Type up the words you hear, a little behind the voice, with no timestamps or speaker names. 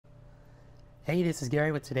Hey, this is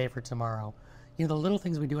Gary with Today for Tomorrow. You know, the little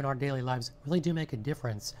things we do in our daily lives really do make a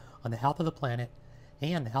difference on the health of the planet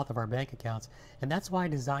and the health of our bank accounts. And that's why I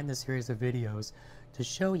designed this series of videos to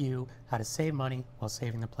show you how to save money while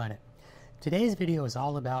saving the planet. Today's video is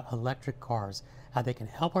all about electric cars, how they can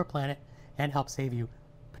help our planet and help save you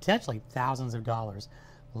potentially thousands of dollars.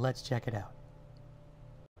 Let's check it out.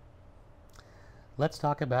 Let's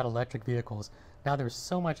talk about electric vehicles. Now, there's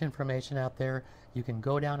so much information out there. You can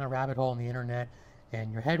go down a rabbit hole on the internet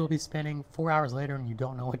and your head will be spinning 4 hours later and you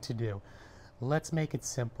don't know what to do. Let's make it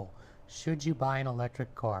simple. Should you buy an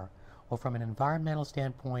electric car? Well, from an environmental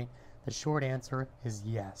standpoint, the short answer is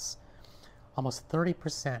yes. Almost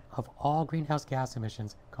 30% of all greenhouse gas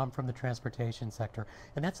emissions come from the transportation sector,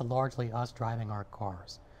 and that's largely us driving our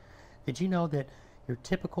cars. Did you know that your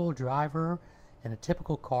typical driver in a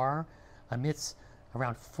typical car emits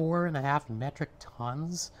around 4.5 metric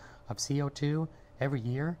tons of CO2 every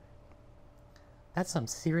year? That's some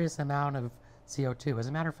serious amount of CO2. As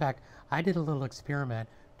a matter of fact, I did a little experiment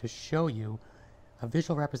to show you a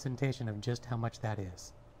visual representation of just how much that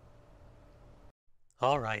is.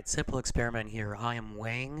 Alright, simple experiment here. I am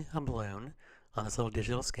weighing a balloon on this little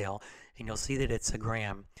digital scale, and you'll see that it's a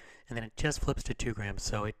gram, and then it just flips to 2 grams,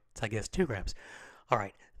 so it's, I guess, 2 grams.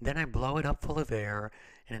 Alright, then I blow it up full of air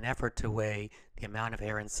in an effort to weigh the amount of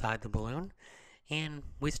air inside the balloon, and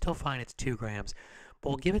we still find it's 2 grams, but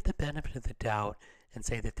we'll give it the benefit of the doubt and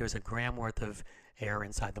say that there's a gram worth of air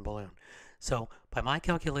inside the balloon. So, by my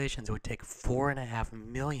calculations, it would take 4.5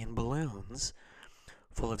 million balloons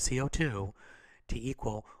full of CO2 to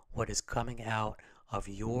equal what is coming out of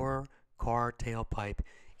your car tailpipe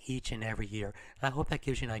each and every year. And I hope that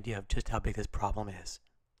gives you an idea of just how big this problem is.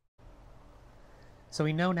 So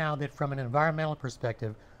we know now that from an environmental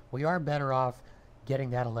perspective, we are better off getting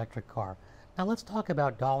that electric car. Now let's talk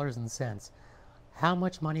about dollars and cents. How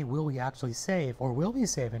much money will we actually save, or will we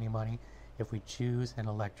save any money if we choose an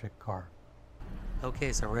electric car?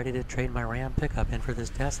 Okay, so ready to trade my Ram pickup in for this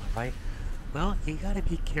Tesla, right? Well, you gotta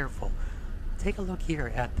be careful. Take a look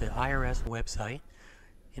here at the IRS website.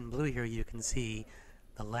 In blue here you can see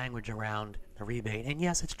the language around the rebate. And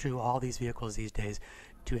yes, it's true, all these vehicles these days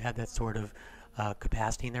do have that sort of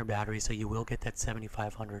capacity in their battery, so you will get that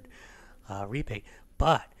 $7,500 rebate.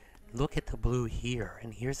 But look at the blue here,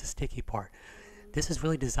 and here's the sticky part. This is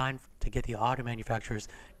really designed to get the auto manufacturers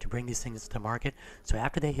to bring these things to market. So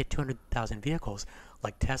after they hit 200,000 vehicles,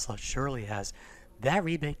 like Tesla surely has, that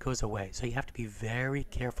rebate goes away. So you have to be very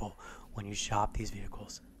careful when you shop these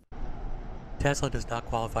vehicles. Tesla does not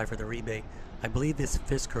qualify for the rebate. I believe this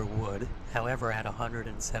Fisker would. However, at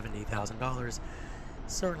 $170,000,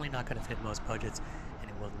 certainly not going to fit most budgets, and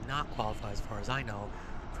it will not qualify, as far as I know,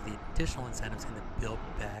 for the additional incentives in the Build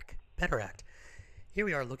Back Better Act. Here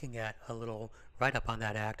we are looking at a little write-up on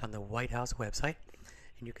that act on the White House website,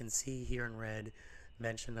 and you can see here in red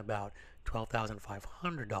mentioned about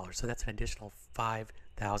 $12,500. So that's an additional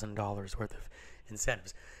 $5,000 worth of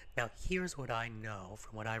incentives. Now, here's what I know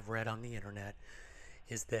from what I've read on the internet,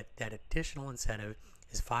 is that that additional incentive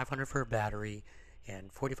is $500 for a battery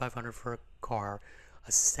and $4,500 for a car,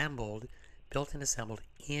 assembled, built and assembled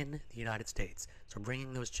in the United States. So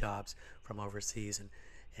bringing those jobs from overseas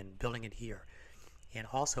and building it here. And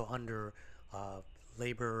also under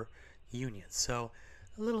labor unions. So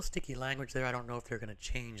a little sticky language there. I don't know if they're going to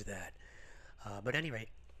change that. But at any rate,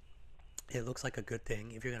 it looks like a good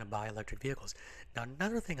thing if you're going to buy electric vehicles. Now,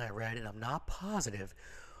 another thing I read, and I'm not positive,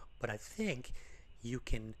 but I think you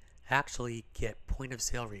can actually get point of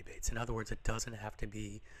sale rebates. In other words, it doesn't have to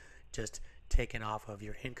be just taken off of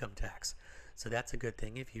your income tax. So that's a good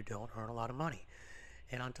thing if you don't earn a lot of money.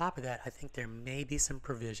 And on top of that, I think there may be some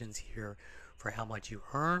provisions here for how much you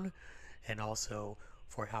earn and also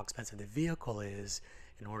for how expensive the vehicle is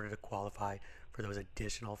in order to qualify for those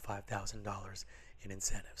additional $5,000 in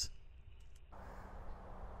incentives.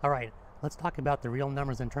 All right, let's talk about the real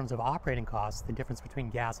numbers in terms of operating costs, the difference between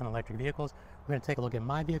gas and electric vehicles. We're going to take a look at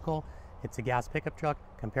my vehicle. It's a gas pickup truck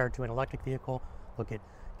compared to an electric vehicle. Look at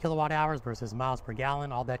kilowatt hours versus miles per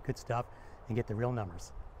gallon, all that good stuff, and get the real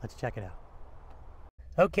numbers. Let's check it out.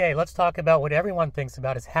 Okay, let's talk about what everyone thinks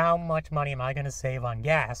about is how much money am I going to save on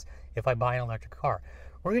gas if I buy an electric car.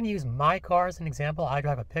 We're going to use my car as an example. I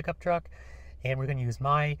drive a pickup truck, and we're going to use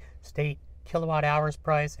my state kilowatt hours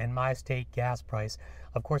price and my state gas price.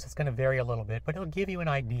 Of course, it's going to vary a little bit, but it'll give you an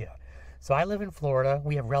idea. So I live in Florida.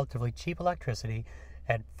 We have relatively cheap electricity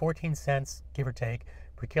at 14 cents, give or take,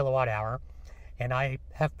 per kilowatt hour. And I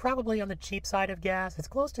have probably on the cheap side of gas. It's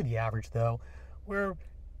close to the average, though. We're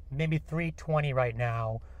maybe $3.20 right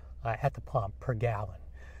now at the pump per gallon.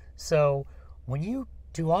 So when you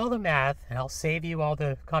do all the math, and I'll save you all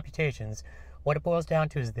the computations, What it boils down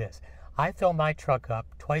to is this. I fill my truck up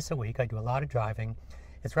twice a week. I do a lot of driving.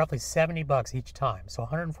 It's roughly 70 bucks each time, so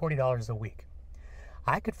 $140 a week.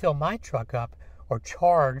 I could fill my truck up, or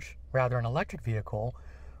charge, rather, an electric vehicle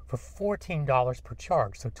for $14 per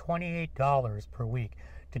charge, so $28 per week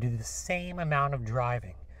to do the same amount of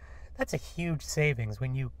driving. That's a huge savings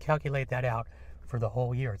when you calculate that out for the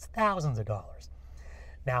whole year. It's thousands of dollars.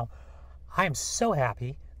 Now, I am so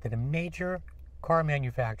happy that a major car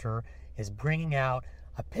manufacturer is bringing out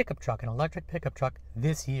a pickup truck, an electric pickup truck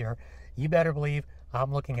this year. You better believe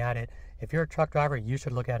I'm looking at it. If you're a truck driver, you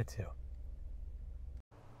should look at it too.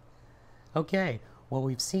 Okay, well,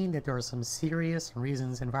 we've seen that there are some serious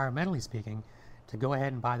reasons, environmentally speaking, to go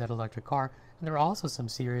ahead and buy that electric car. And there are also some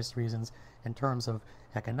serious reasons in terms of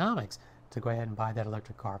economics to go ahead and buy that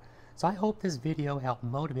electric car. So I hope this video helped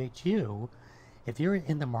motivate you, if you're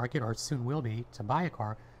in the market or soon will be, to buy a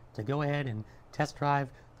car, to go ahead and test drive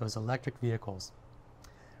those electric vehicles.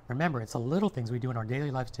 Remember, it's the little things we do in our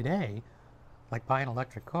daily lives today, like buying an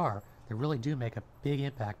electric car, that really do make a big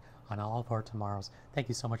impact on all of our tomorrows. Thank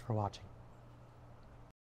you so much for watching.